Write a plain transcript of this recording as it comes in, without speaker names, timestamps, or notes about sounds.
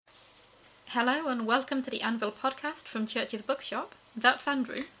Hello and welcome to the Anvil podcast from Church's Bookshop. That's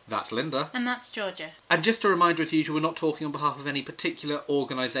Andrew. That's Linda. And that's Georgia. And just a reminder, as usual, we're not talking on behalf of any particular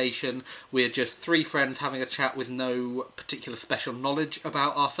organisation. We're just three friends having a chat with no particular special knowledge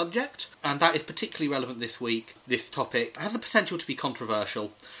about our subject. And that is particularly relevant this week. This topic has the potential to be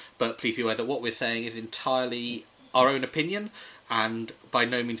controversial, but please be aware that what we're saying is entirely our own opinion, and by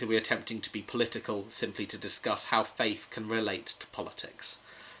no means are we attempting to be political, simply to discuss how faith can relate to politics.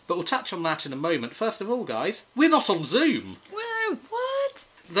 But we'll touch on that in a moment. First of all, guys, we're not on Zoom. Whoa, what?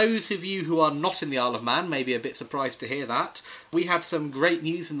 Those of you who are not in the Isle of Man may be a bit surprised to hear that. We had some great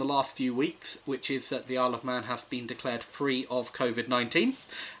news in the last few weeks, which is that the Isle of Man has been declared free of COVID-19,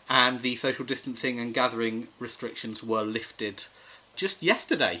 and the social distancing and gathering restrictions were lifted just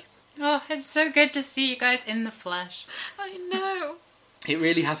yesterday. Oh, it's so good to see you guys in the flesh. I know. It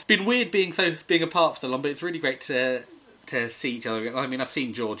really has been weird being apart for so long, but it's really great to see each other again. I mean, I've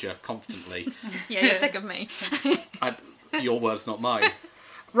seen Georgia constantly. Yeah, you're sick of me. Your words, not mine.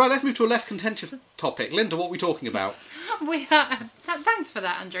 Right, let's move to a less contentious topic. Linda, what are we talking about? Thanks for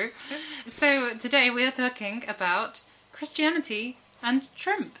that, Andrew. So today we are talking about Christianity and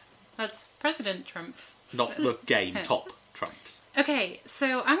Trump. That's President Trump. Not the game top Trump. Okay,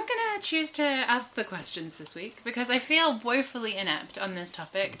 so I'm going to choose to ask the questions this week because I feel woefully inept on this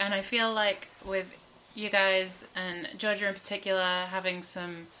topic, and I feel like with you guys, and Georgia in particular, having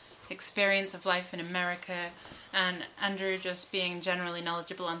some experience of life in America, and Andrew just being generally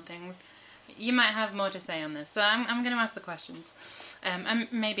knowledgeable on things, you might have more to say on this. So I'm going to ask the questions. And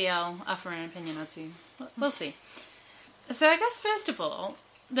maybe I'll offer an opinion or two. We'll see. So I guess, first of all,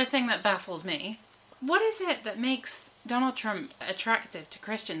 the thing that baffles me, what is it that makes Donald Trump attractive to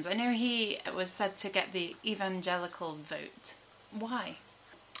Christians? I know he was said to get the evangelical vote. Why?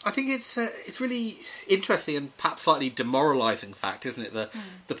 I think it's really interesting and perhaps slightly demoralising fact, isn't it?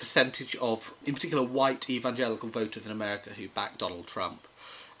 The percentage of, in particular, white evangelical voters in America who back Donald Trump.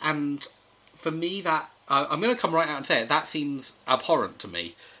 And for me, that I'm going to come right out and say it, that seems abhorrent to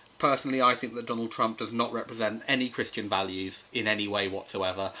me. Personally, I think that Donald Trump does not represent any Christian values in any way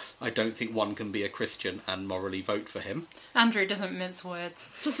whatsoever. I don't think one can be a Christian and morally vote for him. Andrew doesn't mince words.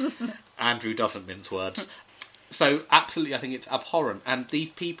 Andrew doesn't mince words. So, absolutely, I think it's abhorrent. And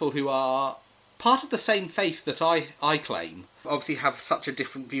these people who are part of the same faith that I claim, obviously have such a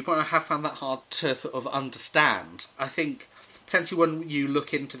different viewpoint. I have found that hard to sort of understand. I think, potentially, when you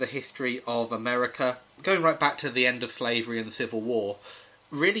look into the history of America, going right back to the end of slavery and the Civil War,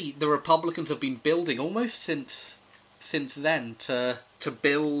 really, the Republicans have been building almost since then to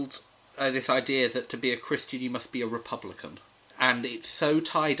build this idea that to be a Christian you must be a Republican. And it's so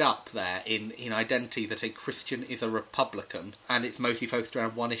tied up there in identity that a Christian is a Republican, and it's mostly focused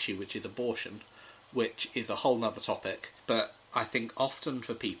around one issue, which is abortion, which is a whole nother topic. But I think often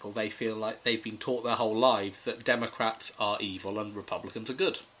for people, they feel like they've been taught their whole lives that Democrats are evil and Republicans are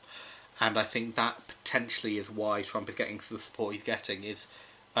good. And I think that potentially is why Trump is getting the support he's getting, is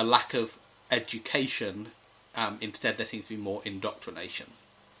a lack of education. Instead, there seems to be more indoctrination.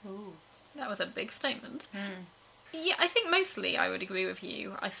 Ooh, that was a big statement. Yeah, I think mostly I would agree with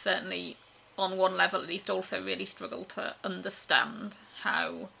you. I certainly, on one level at least, also really struggle to understand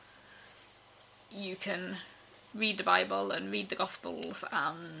how you can read the Bible and read the Gospels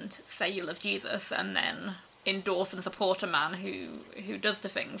and say you love Jesus and then endorse and support a man who does the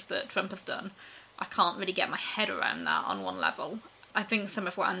things that Trump has done. I can't really get my head around that on one level. I think some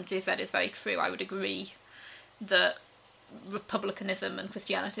of what Andrew said is very true. I would agree that Republicanism and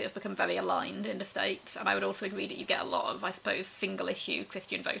Christianity have become very aligned in the States, and I would also agree that you get a lot of, I suppose, single-issue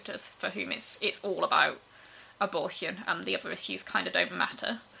Christian voters for whom it's all about abortion and the other issues kind of don't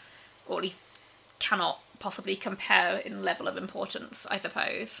matter, or at least cannot possibly compare in level of importance, I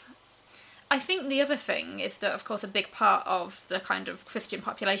suppose. I think the other thing is that, of course, a big part of the kind of Christian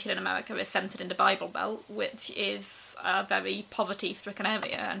population in America is centred in the Bible Belt, which is a very poverty-stricken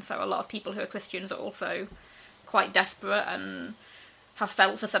area, and so a lot of people who are Christians are also quite desperate and have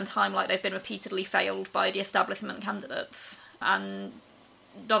felt for some time like they've been repeatedly failed by the establishment candidates. And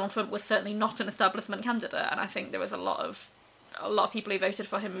Donald Trump was certainly not an establishment candidate, and I think there was a lot of people who voted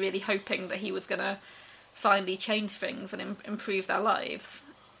for him really hoping that he was going to finally change things and improve their lives.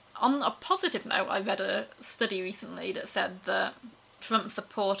 On a positive note, I read a study recently that said that Trump's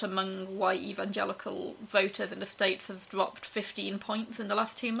support among white evangelical voters in the States has dropped 15 points in the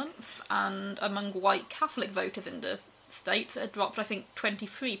last 2 months, and among white Catholic voters in the States it had dropped, I think,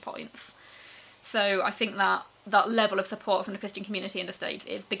 23 points. So I think that level of support from the Christian community in the States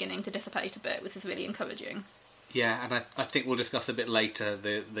is beginning to dissipate a bit, which is really encouraging. Yeah, and I think we'll discuss a bit later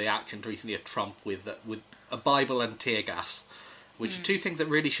the actions recently of Trump with a Bible and tear gas. which are two things that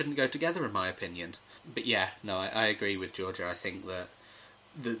really shouldn't go together, in my opinion. But yeah, no, I agree with Georgia. I think that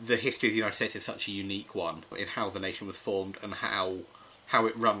the history of the United States is such a unique one in how the nation was formed and how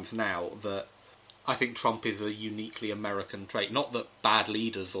it runs now, that I think Trump is a uniquely American trait. Not that bad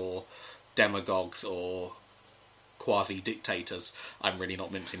leaders or demagogues or quasi-dictators, I'm really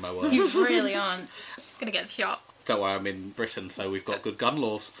not mincing my words. You really aren't. Gonna get shot. Don't worry, I'm in Britain, so we've got good gun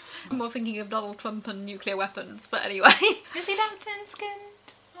laws. I'm more thinking of Donald Trump and nuclear weapons, but anyway. Is he that thin-skinned?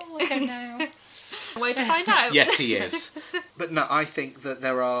 Oh, I don't know. Way to find out. Yes, he is. But no, I think that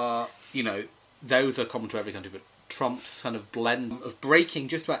there are, those are common to every country, but Trump's kind of blend of breaking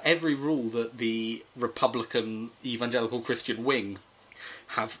just about every rule that the Republican evangelical Christian wing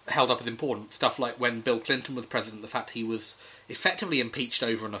have held up as important. Stuff like when Bill Clinton was president, the fact he was effectively impeached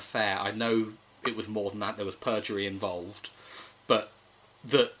over an affair. I know it was more than that, there was perjury involved, but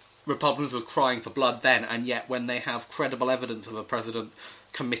that Republicans were crying for blood then, and yet when they have credible evidence of a president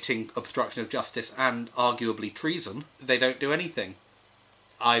committing obstruction of justice and arguably treason, they don't do anything.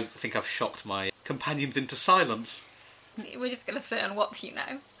 I think I've shocked my companions into silence. We're just going to sit and watch you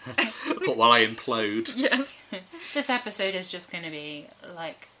now. But while I implode. Yes. This episode is just going to be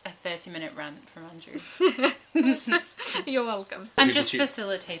like a 30-minute rant from Andrew. You're welcome. I'm just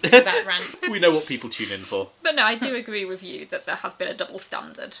facilitating that rant. We know what people tune in for. But no, I do agree with you that there has been a double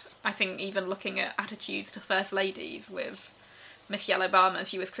standard. I think even looking at attitudes to First Ladies with Michelle Obama,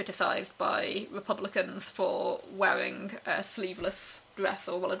 she was criticised by Republicans for wearing a sleeveless dress,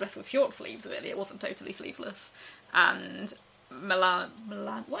 or well, a dress with short sleeves really, it wasn't totally sleeveless. And Melania,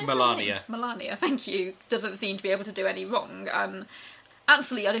 thank you, doesn't seem to be able to do any wrong.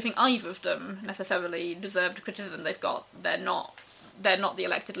 Actually, I don't think either of them necessarily deserved criticism they've got. They're not the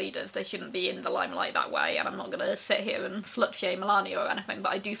elected leaders. They shouldn't be in the limelight that way, and I'm not going to sit here and slut-shame Melania or anything,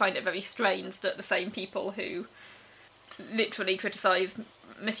 but I do find it very strange that the same people who literally criticised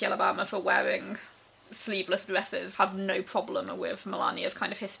Michelle Obama for wearing sleeveless dresses have no problem with Melania's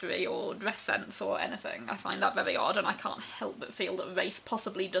kind of history or dress sense or anything. I find that very odd, and I can't help but feel that race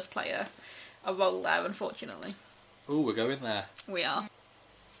possibly does play a role there, unfortunately. Oh, we're going there. We are.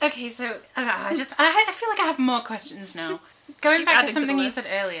 Okay, so I feel like I have more questions now. Going back to something you said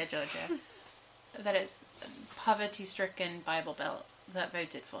earlier, Georgia, that it's poverty-stricken Bible Belt that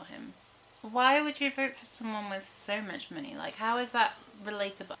voted for him. Why would you vote for someone with so much money? Like, how is that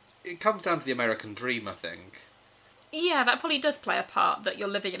relatable? It comes down to the American dream, I think. Yeah, that probably does play a part, that you're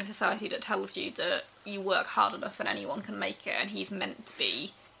living in a society that tells you that you work hard enough and anyone can make it, and he's meant to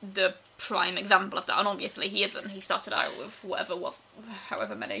be the prime example of that, and obviously he isn't. He started out with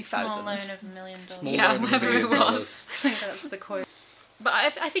however many thousand. Small loan of $1 million. Yeah, whatever it was. I think that's the quote. But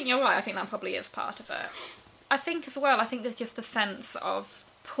I think you're right, I think that probably is part of it. I think as well, there's just a sense of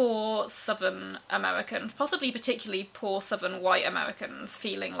poor Southern Americans, possibly particularly poor Southern white Americans,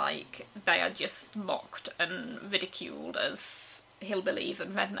 feeling like they are just mocked and ridiculed as hillbillies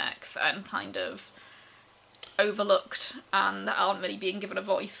and rednecks and kind of overlooked and aren't really being given a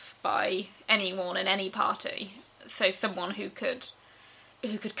voice by anyone in any party. So someone who could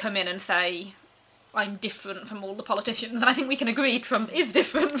come in and say, I'm different from all the politicians, and I think we can agree Trump is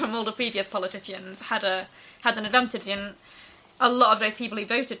different from all the previous politicians, had an advantage in. A lot of those people who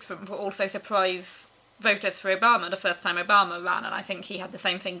voted Trump were also surprise voters for Obama the first time Obama ran, and I think he had the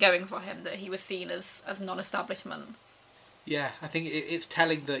same thing going for him, that he was seen as non-establishment. Yeah, I think it's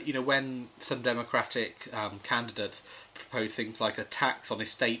telling that, when some Democratic candidates propose things like a tax on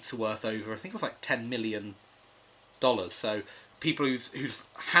estates worth over, I think it was like $10 million. So people whose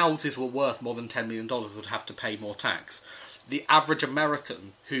houses were worth more than $10 million would have to pay more tax. The average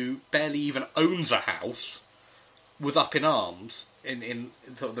American who barely even owns a house was up in arms in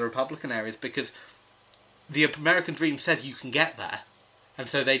sort of the Republican areas, because the American dream says you can get there, and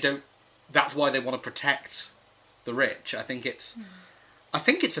so they don't. That's why they want to protect the rich. I think it's a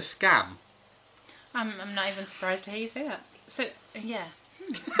scam. I'm not even surprised to hear you say that. So yeah.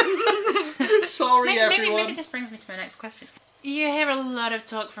 Sorry, everyone. Maybe this brings me to my next question. You hear a lot of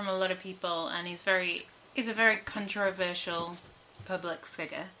talk from a lot of people, and he's a very controversial public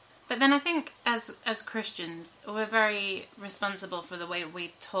figure. But then I think as Christians, we're very responsible for the way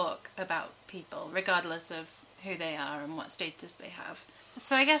we talk about people, regardless of who they are and what status they have.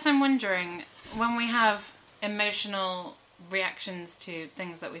 So I guess I'm wondering, when we have emotional reactions to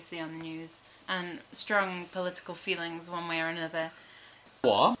things that we see on the news and strong political feelings one way or another...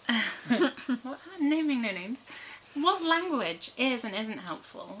 What? Naming no names. What language is and isn't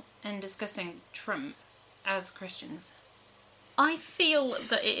helpful in discussing Trump as Christians? I feel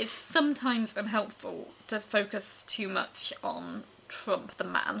that it is sometimes unhelpful to focus too much on Trump the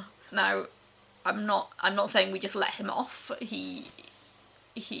man. Now, I'm not saying we just let him off.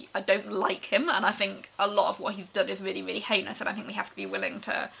 I don't like him, and I think a lot of what he's done is really, really heinous, and I think we have to be willing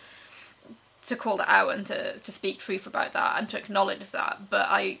to call that out and to speak truth about that and to acknowledge that. But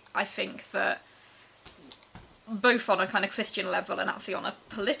I think that both on a kind of Christian level and actually on a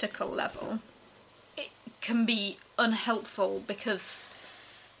political level, it can be unhelpful because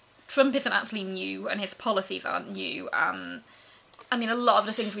Trump isn't actually new and his policies aren't new. I mean, a lot of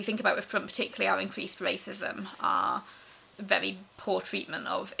the things we think about with Trump, particularly our increased racism, are very poor treatment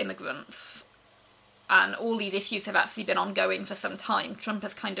of immigrants. And all these issues have actually been ongoing for some time. Trump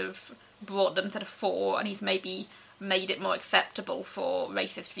has kind of brought them to the fore, and he's maybe made it more acceptable for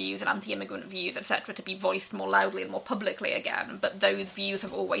racist views and anti-immigrant views, etc., to be voiced more loudly and more publicly again. But those views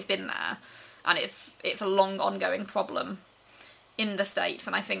have always been there, and it's a long ongoing problem in the States.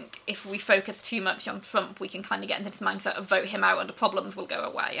 And I think if we focus too much on Trump, we can kind of get into this mindset of vote him out and the problems will go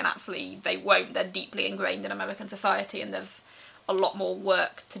away. And actually, they won't. They're deeply ingrained in American society, and there's a lot more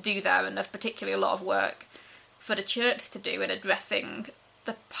work to do there. And there's particularly a lot of work for the church to do in addressing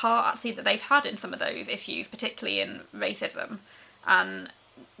the part actually that they've had in some of those issues, particularly in racism, and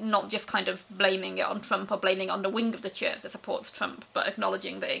not just kind of blaming it on Trump or blaming it on the wing of the church that supports Trump, but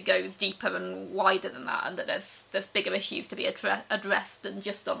acknowledging that it goes deeper and wider than that, and that there's bigger issues to be addressed than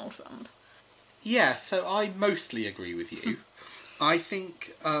just Donald Trump. Yeah, so I mostly agree with you. I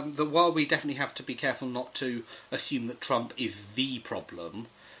think that while we definitely have to be careful not to assume that Trump is the problem,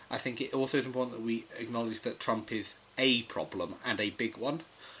 I think it also is important that we acknowledge that Trump is a problem and a big one.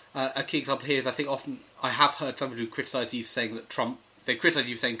 A key example here is I think often I have heard somebody who criticise you saying that Trump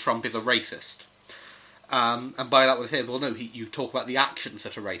is a racist. And by that they say, well, no, you talk about the actions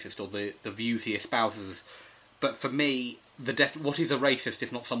that are racist or the views he espouses. But for me, what is a racist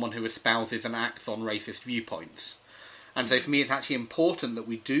if not someone who espouses and acts on racist viewpoints? And so for me, it's actually important that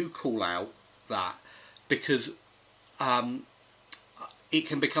we do call out that, because it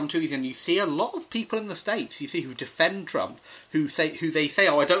can become too easy. And you see a lot of people in the States, you see, who defend Trump, who they say,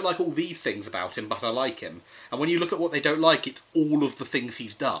 oh, I don't like all these things about him, but I like him. And when you look at what they don't like, it's all of the things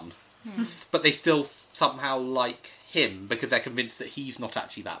he's done. But they still somehow like him because they're convinced that he's not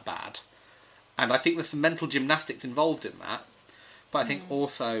actually that bad. And I think there's some mental gymnastics involved in that. But I think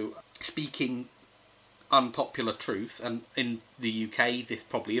also speaking unpopular truth, and in the UK this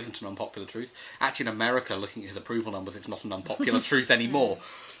probably isn't an unpopular truth. Actually in America, looking at his approval numbers, it's not an unpopular truth anymore.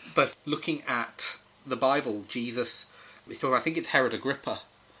 But looking at the Bible, Jesus, I think it's Herod Agrippa,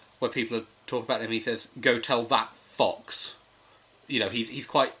 where people talk about him, he says, go tell that fox. You know, he's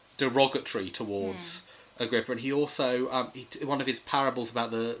quite derogatory towards Agrippa. And he also, one of his parables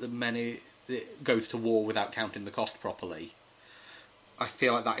about the men who goes to war without counting the cost properly, I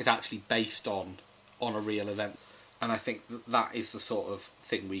feel like that is actually based on a real event. And I think that is the sort of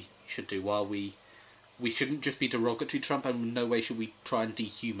thing we should do. While we shouldn't just be derogatory to Trump, and in no way should we try and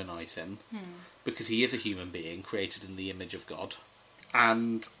dehumanise him, because he is a human being created in the image of God.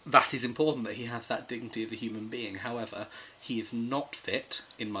 And that is important, that he has that dignity as a human being. However, he is not fit,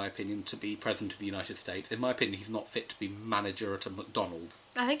 in my opinion, to be President of the United States. In my opinion, he's not fit to be manager at a McDonald's.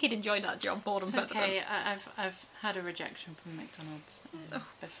 I think he'd enjoy that job, boredom president. Okay, I've had a rejection from McDonald's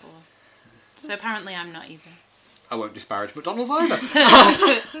before. So apparently I'm not either. I won't disparage McDonald's either.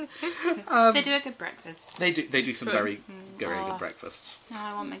 They do a good breakfast. They do some very good breakfasts. No,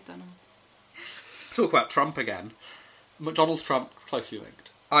 I want McDonald's. Talk about Trump again. McDonald's, Trump, closely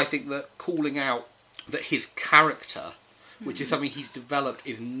linked. I think that calling out that his character, which is something he's developed,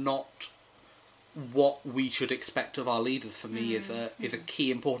 is not what we should expect of our leaders, for me, is a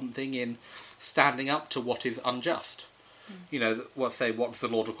key important thing in standing up to what is unjust. You know, what does the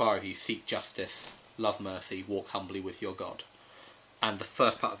Lord require of you? Seek justice, love mercy, walk humbly with your God. And the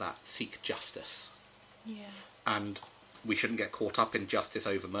first part of that, seek justice. Yeah. And we shouldn't get caught up in justice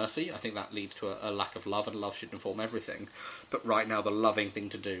over mercy. I think that leads to a lack of love, and love should inform everything. But right now, the loving thing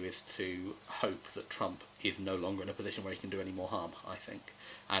to do is to hope that Trump is no longer in a position where he can do any more harm, I think.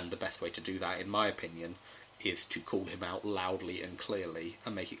 And the best way to do that, in my opinion, is to call him out loudly and clearly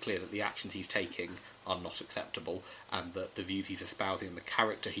and make it clear that the actions he's taking are not acceptable, and that the views he's espousing and the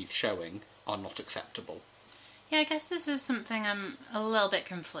character he's showing are not acceptable. Yeah, I guess this is something I'm a little bit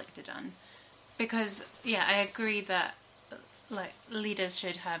conflicted on. Because, yeah, I agree that leaders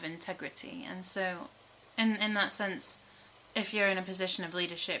should have integrity, and so in that sense, if you're in a position of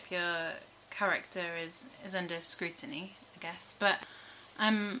leadership, your character is under scrutiny, I guess. But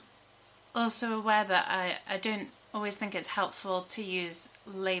I'm also aware that I don't always think it's helpful to use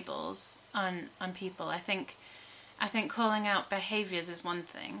labels on people. I think calling out behaviours is one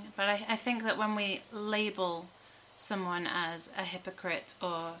thing, but I think that when we label someone as a hypocrite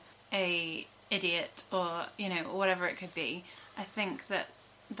or a idiot or, whatever it could be, I think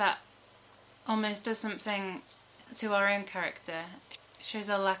that almost does something to our own character. It shows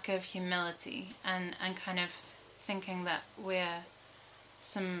a lack of humility and kind of thinking that we're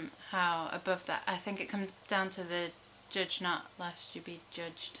somehow above that. I think it comes down to the judge not lest you be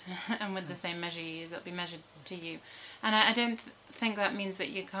judged, and with the same measure you use, it'll be measured to you. And I don't think that means that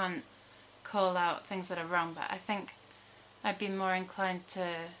you can't call out things that are wrong, but I think I'd be more inclined to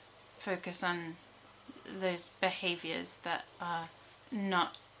focus on those behaviours that are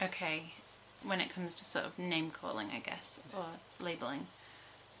not okay when it comes to sort of name calling, I guess, or labelling.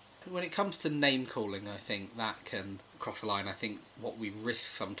 When it comes to name calling, I think that can cross the line. I think what we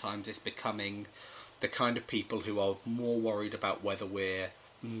risk sometimes is becoming the kind of people who are more worried about whether we're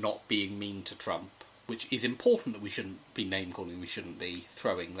not being mean to Trump, which is important that we shouldn't be name calling, we shouldn't be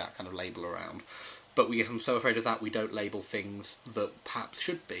throwing that kind of label around. But we get so afraid of that we don't label things that perhaps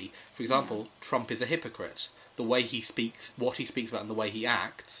should be. For example, Trump is a hypocrite. The way he speaks, what he speaks about and the way he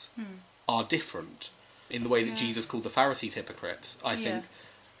acts are different. In the way that Jesus called the Pharisees hypocrites, I think,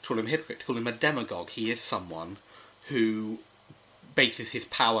 to call him a hypocrite, to call him a demagogue, he is someone who bases his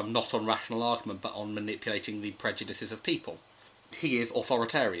power not on rational argument but on manipulating the prejudices of people. He is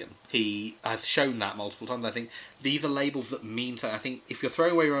authoritarian. He has shown that multiple times. I think these are labels that mean something. I think if you're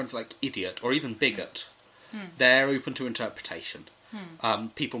throwing away your own like idiot or even bigot, they're open to interpretation.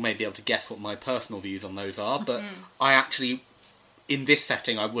 People may be able to guess what my personal views on those are, but I actually, in this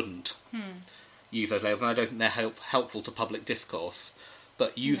setting, I wouldn't use those labels, and I don't think they're helpful to public discourse.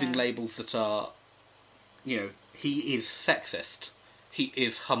 But using labels that are, he is sexist, he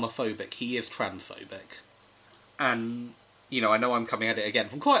is homophobic, he is transphobic. And, I know I'm coming at it again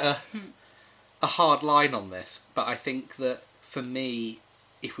from quite a hard line on this, but I think that, for me,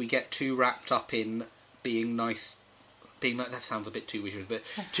 if we get too wrapped up in being nice, that sounds a bit too weird, but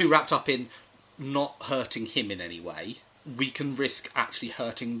too wrapped up in not hurting him in any way, we can risk actually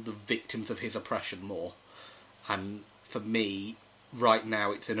hurting the victims of his oppression more. And for me, right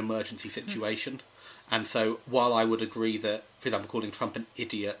now it's an emergency situation. And so while I would agree that, for example, calling Trump an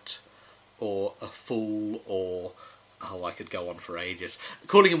idiot or a fool or, I could go on for ages,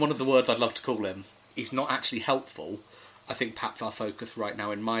 calling him one of the words I'd love to call him is not actually helpful, I think perhaps our focus right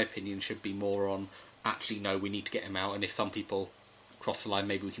now, in my opinion, should be more on actually, no, we need to get him out, and if some people cross the line,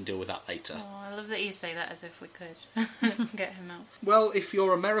 maybe we can deal with that later. Oh, I love that you say that as if we could get him out. Well, if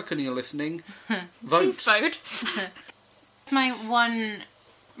you're American and you're listening, vote. Please vote. My one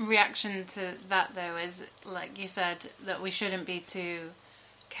reaction to that, though, is, like you said, that we shouldn't be too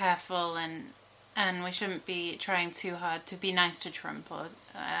careful and we shouldn't be trying too hard to be nice to Trump.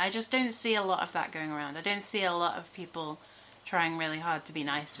 I just don't see a lot of that going around. I don't see a lot of people trying really hard to be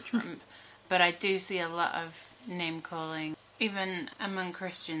nice to Trump, but I do see a lot of name-calling. Even among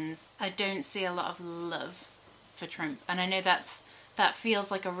Christians, I don't see a lot of love for Trump. And I know that feels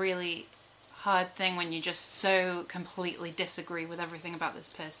like a really hard thing when you just so completely disagree with everything about this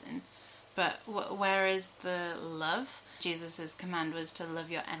person. But where is the love? Jesus' command was to love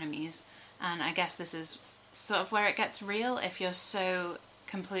your enemies. And I guess this is sort of where it gets real. If you're so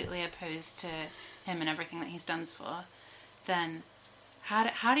completely opposed to him and everything that he stands for, then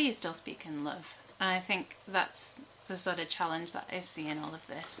how do you still speak in love? And I think that's the sort of challenge that I see in all of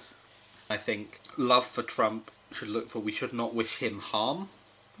this. I think love for Trump should look for, we should not wish him harm.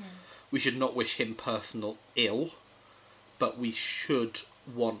 We should not wish him personal ill, but we should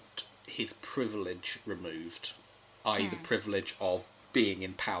want his privilege removed, i.e. the privilege of being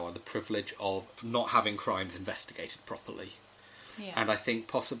in power, the privilege of not having crimes investigated properly. Yeah. And I think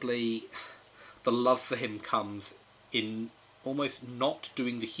possibly the love for him comes in almost not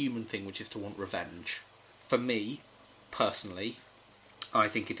doing the human thing, which is to want revenge. For me, personally, I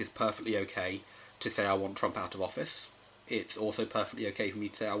think it is perfectly okay to say I want Trump out of office. It's also perfectly okay for me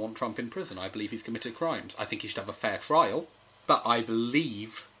to say I want Trump in prison. I believe he's committed crimes. I think he should have a fair trial, but I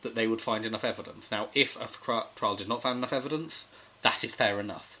believe that they would find enough evidence. Now, if a trial did not find enough evidence, that is fair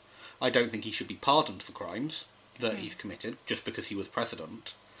enough. I don't think he should be pardoned for crimes that he's committed just because he was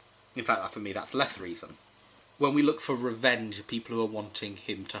president. In fact, for me, that's less reason. When we look for revenge, people who are wanting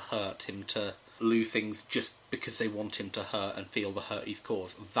him to hurt, him to lose things just because they want him to hurt and feel the hurt he's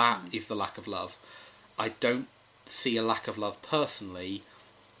caused, that is the lack of love. I don't see a lack of love personally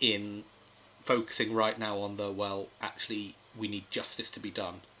in focusing right now on actually we need justice to be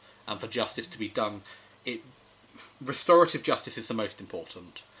done. And for justice to be done, restorative justice is the most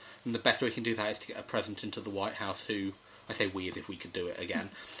important. And the best way we can do that is to get a president into the White House who, I say we as if we could do it again,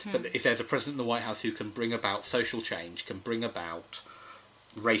 but if there's a president in the White House who can bring about social change, can bring about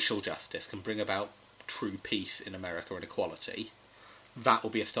racial justice, can bring about true peace in America and equality, that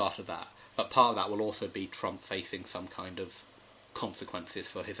will be a start of that. But part of that will also be Trump facing some kind of consequences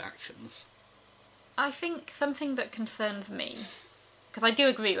for his actions. I think something that concerns me, because I do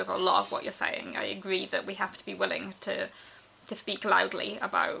agree with a lot of what you're saying. I agree that we have to be willing to speak loudly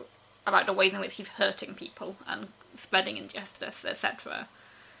about the ways in which he's hurting people and spreading injustice, etc.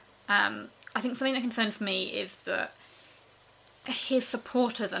 I think something that concerns me is that his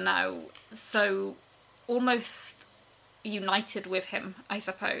supporters are now so almost united with him, I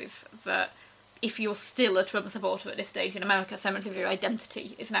suppose, that if you're still a Trump supporter at this stage in America, so much of your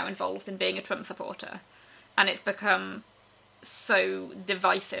identity is now involved in being a Trump supporter. And it's become so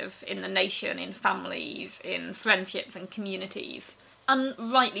divisive in the nation, in families, in friendships and communities. And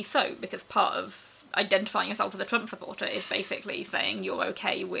rightly so, because part of identifying yourself as a Trump supporter is basically saying you're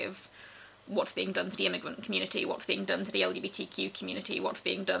okay with what's being done to the immigrant community, what's being done to the LGBTQ community, what's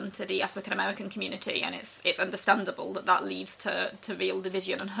being done to the African American community, and it's understandable that leads to real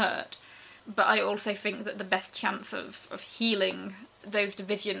division and hurt. But I also think that the best chance of healing those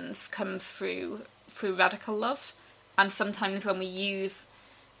divisions comes through radical love. And sometimes when we use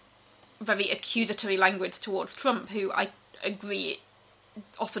very accusatory language towards Trump, who I agree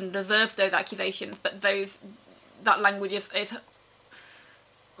often deserves those accusations, but that language is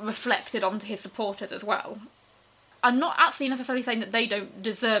reflected onto his supporters as well. I'm not actually necessarily saying that they don't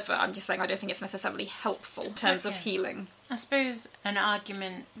deserve it, I'm just saying I don't think it's necessarily helpful in terms of healing. I suppose an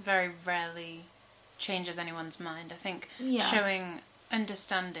argument very rarely changes anyone's mind. I think showing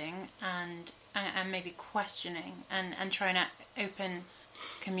understanding and maybe questioning and trying to open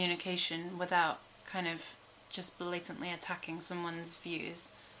communication without kind of just blatantly attacking someone's views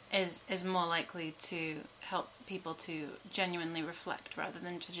is more likely to help people to genuinely reflect rather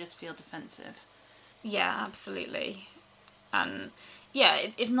than to just feel defensive. Yeah, absolutely. And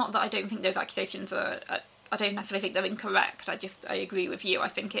it's not that I don't think those accusations I don't necessarily think they're incorrect. I agree with you. I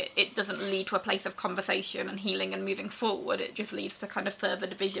think it doesn't lead to a place of conversation and healing and moving forward. It just leads to kind of further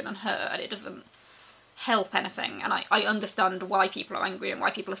division and hurt, and it doesn't help anything. And I understand why people are angry and why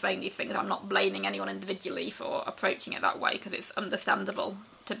people are saying these things. I'm not blaming anyone individually for approaching it that way, because it's understandable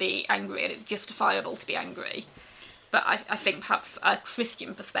to be angry and it's justifiable to be angry. But I think perhaps a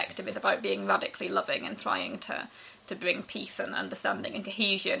Christian perspective is about being radically loving and trying to bring peace and understanding and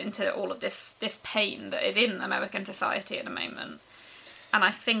cohesion into all of this pain that is in American society at the moment. And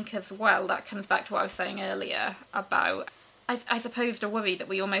I think as well that comes back to what I was saying earlier about, I suppose, the worry that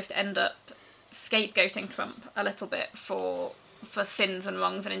we almost end up scapegoating Trump a little bit for sins and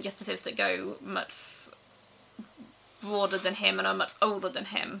wrongs and injustices that go much broader than him and are much older than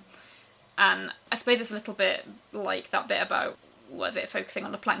him. And I suppose it's a little bit like that bit about, was it focusing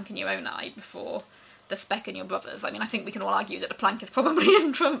on the plank in your own eye before the speck in your brother's? I mean, I think we can all argue that the plank is probably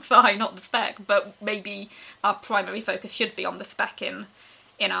in Trump's eye, not the speck, but maybe our primary focus should be on the speck in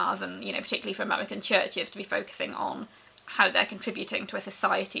ours, and, you know, particularly for American churches, to be focusing on how they're contributing to a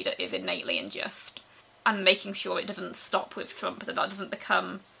society that is innately unjust, and making sure it doesn't stop with Trump, that doesn't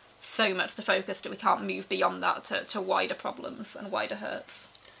become so much the focus that we can't move beyond that to wider problems and wider hurts.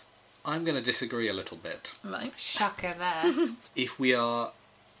 I'm going to disagree a little bit. Right. Shocker there. If we are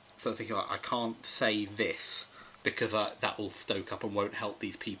sort of thinking, I can't say this because that will stoke up and won't help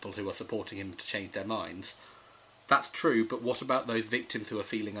these people who are supporting him to change their minds. That's true, but what about those victims who are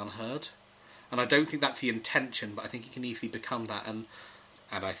feeling unheard? And I don't think that's the intention, but I think it can easily become that. And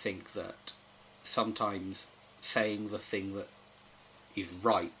I think that sometimes saying the thing that is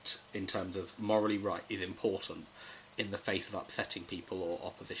right, in terms of morally right, is important in the face of upsetting people or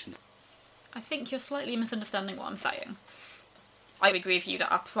opposition. I think you're slightly misunderstanding what I'm saying. I agree with you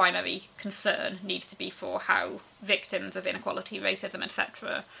that our primary concern needs to be for how victims of inequality, racism,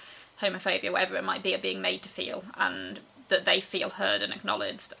 etc., homophobia, whatever it might be, are being made to feel, and that they feel heard and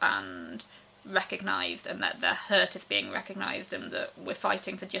acknowledged and recognised, and that their hurt is being recognised, and that we're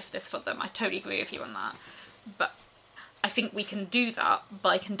fighting for justice for them. I totally agree with you on that. But I think we can do that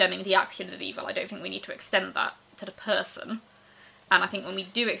by condemning the actions of evil. I don't think we need to extend that to the person. And I think when we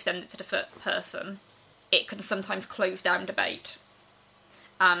do extend it to the person, it can sometimes close down debate.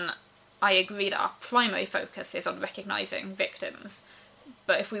 And I agree that our primary focus is on recognising victims.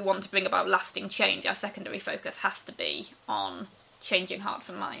 But if we want to bring about lasting change, our secondary focus has to be on changing hearts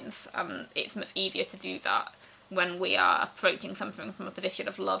and minds. It's much easier to do that when we are approaching something from a position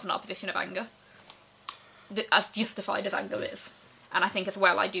of love, not a position of anger, as justified as anger is. And I think as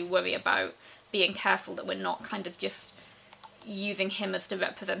well, I do worry about being careful that we're not kind of just using him as the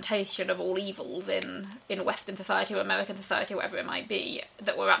representation of all evils in Western society or American society, whatever it might be,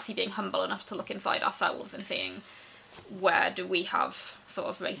 that we're actually being humble enough to look inside ourselves and seeing where do we have sort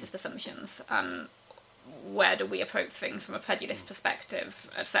of racist assumptions, where do we approach things from a prejudiced perspective,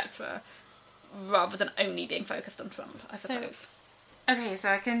 etc., rather than only being focused on Trump, I suppose. Okay, so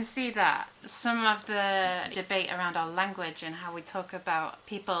I can see that some of the debate around our language and how we talk about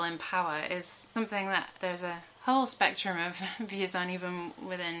people in power is something that there's a whole spectrum of views on, even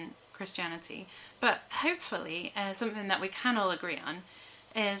within Christianity. But hopefully, something that we can all agree on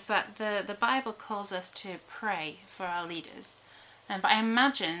is that the Bible calls us to pray for our leaders. But I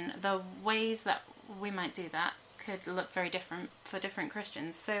imagine the ways that we might do that could look very different for different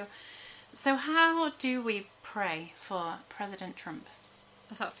Christians. So how do we pray for President Trump?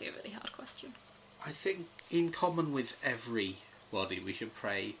 That's a really hard question. I think in common with everybody, we should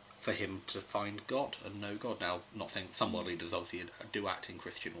pray for him to find God and know God. Now, not saying some world leaders obviously do act in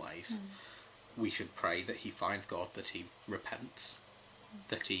Christian ways. We should pray that he finds God, that he repents,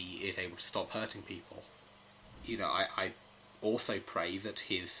 that he is able to stop hurting people. You know, I also pray that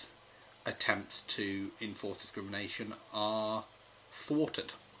his attempts to enforce discrimination are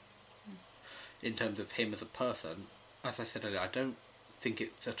thwarted. In terms of him as a person, as I said earlier, I don't think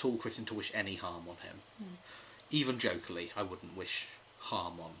it's at all Christian to wish any harm on him. Even jokingly, I wouldn't wish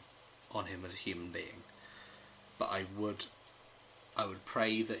harm on him as a human being. But I would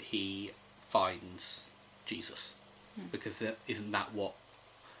pray that he finds Jesus, because isn't that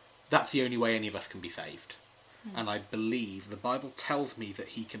that's the only way any of us can be saved. And I believe the Bible tells me that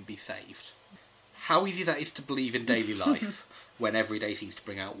he can be saved. How easy that is to believe in daily life when every day seems to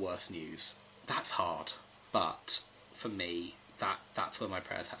bring out worse news. That's hard. But for me, that's where my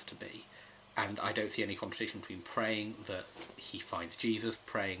prayers have to be. And I don't see any contradiction between praying that he finds Jesus,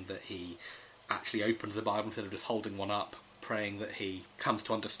 praying that he actually opens the Bible instead of just holding one up, praying that he comes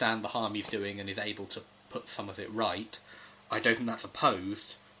to understand the harm he's doing and is able to put some of it right. I don't think that's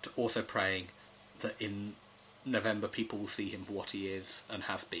opposed to also praying that in November people will see him for what he is and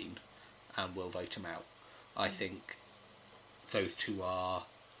has been and will vote him out. I think those two are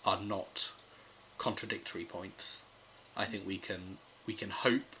not contradictory points. I think we can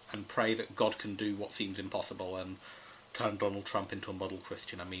hope and pray that God can do what seems impossible and turn Donald Trump into a model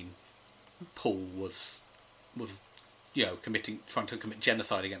Christian. I mean, Paul was trying to commit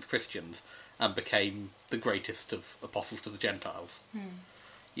genocide against Christians and became the greatest of apostles to the Gentiles.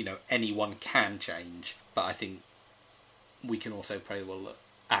 You know, anyone can change, but I think we can also pray, well, look,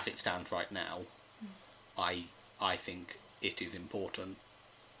 as it stands right now, I think it is important,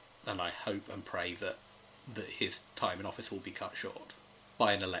 and I hope and pray that his time in office will be cut short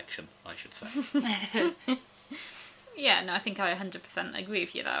by an election, I should say. Yeah, no, I think I 100% agree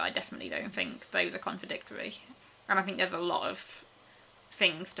with you, though. I definitely don't think those are contradictory. And I think there's a lot of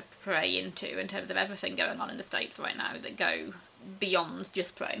things to pray into in terms of everything going on in the States right now that go beyond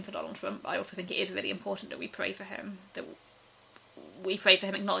just praying for Donald Trump. I also think it is really important that we pray for him, that we pray for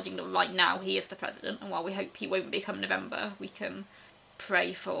him acknowledging that right now he is the president, and while we hope he won't become November, we can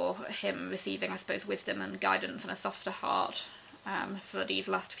pray for him receiving, I suppose, wisdom and guidance and a softer heart for these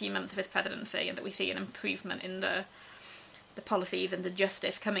last few months of his presidency, and that we see an improvement in the policies and the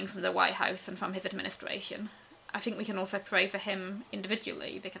justice coming from the White House and from his administration. I think we can also pray for him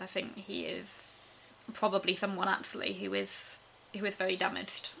individually, because I think he is probably someone actually who is very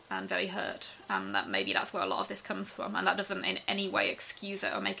damaged and very hurt, and that maybe that's where a lot of this comes from, and that doesn't in any way excuse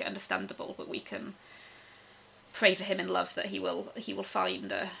it or make it understandable, but we can pray for him in love that he will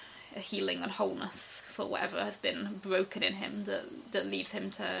find a healing and wholeness for whatever has been broken in him that leads him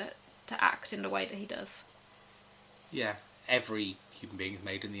to act in the way that he does. Yeah, every human being is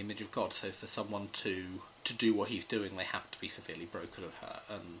made in the image of God, so for someone to do what he's doing, they have to be severely broken and hurt,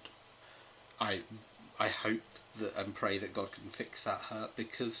 and I hope that and pray that God can fix that hurt,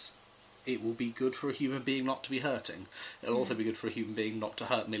 because it will be good for a human being not to be hurting. It'll also be good for a human being not to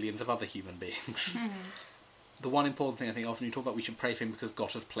hurt millions of other human beings. The one important thing I think often you talk about, we should pray for him because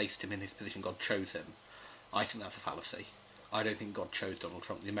God has placed him in his position, God chose him. I think that's a fallacy. I don't think God chose Donald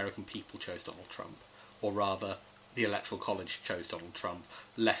Trump. The American people chose Donald Trump. Or rather, the Electoral College chose Donald Trump.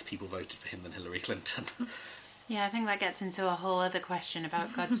 Less people voted for him than Hillary Clinton. Yeah, I think that gets into a whole other question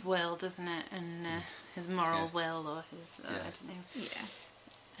about God's will, doesn't it? And his moral will, or his, I don't know.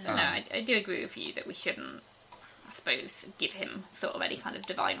 Yeah. No, I do agree with you that we shouldn't, I suppose, give him sort of any kind of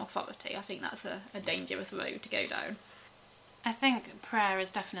divine authority. I think that's a dangerous road to go down. I think prayer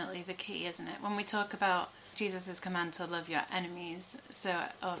is definitely the key, isn't it? When we talk about Jesus' command to love your enemies,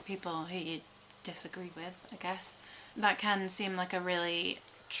 or people who you disagree with, I guess, that can seem like a really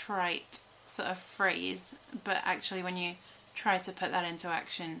trite sort of phrase, but actually when you try to put that into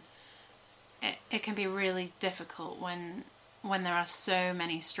action, it can be really difficult when there are so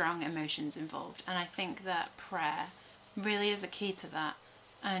many strong emotions involved. And I think that prayer really is a key to that.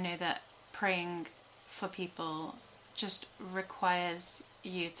 I know that praying for people just requires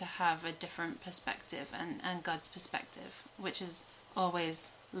you to have a different perspective and God's perspective, which is always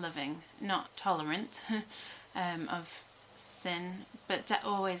loving, not tolerant of sin, but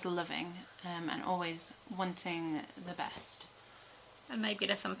always loving and always wanting the best. And maybe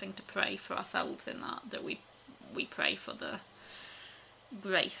there's something to pray for ourselves in that we pray for the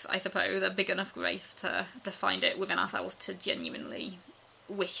grace, I suppose, a big enough grace to find it within ourselves to genuinely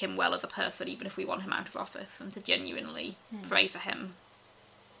wish him well as a person, even if we want him out of office, and to genuinely pray for him,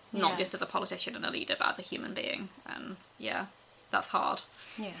 not just as a politician and a leader, but as a human being. And yeah, that's hard.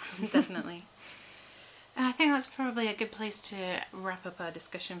 Yeah, definitely. I think that's probably a good place to wrap up our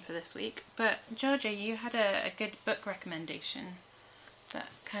discussion for this week. But Georgia, you had a good book recommendation that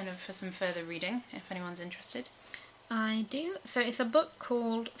kind of for some further reading, if anyone's interested. I do. So it's a book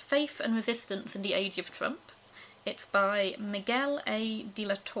called Faith and Resistance in the Age of Trump. It's by Miguel A. de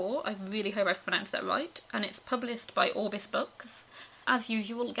la Torre. I really hope I've pronounced that right. And it's published by Orbis Books. As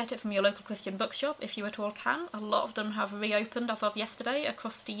usual, get it from your local Christian bookshop if you at all can. A lot of them have reopened as of yesterday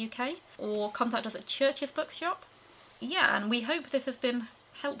across the UK. Or contact us at Church's Bookshop. Yeah, and we hope this has been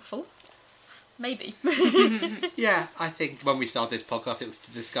helpful. Maybe. Yeah, I think when we started this podcast it was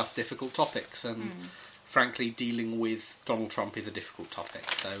to discuss difficult topics, and frankly dealing with Donald Trump is a difficult topic.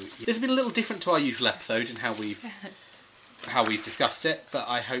 So it's been a little different to our usual episode in how we've discussed it, but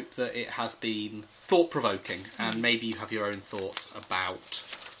I hope that it has been thought-provoking, and maybe you have your own thoughts about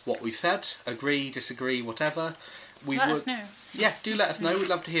what we've said. Agree, disagree, whatever. Let us know. Yeah, do let us know. We'd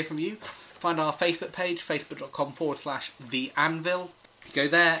love to hear from you. Find our Facebook page, facebook.com/The Anvil. Go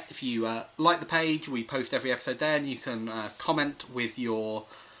there. If you like the page, we post every episode there, and you can comment with your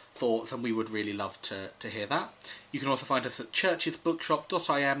thoughts, and we would really love to hear that. You can also find us at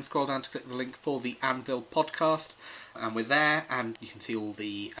churchesbookshop.im. Scroll down to click the link for the Anvil podcast, and we're there, and you can see all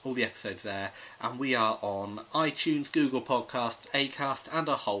the episodes there. And we are on iTunes, Google Podcasts, Acast, and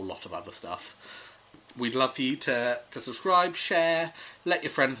a whole lot of other stuff. We'd love for you to subscribe, share, let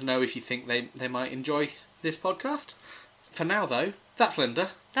your friends know if you think they might enjoy this podcast. For now, though, that's Linda.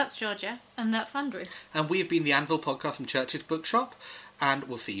 That's Georgia. And that's Andrew. And we've been the Anvil podcast from Church's Bookshop, and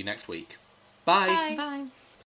we'll see you next week. Bye. Bye. Bye.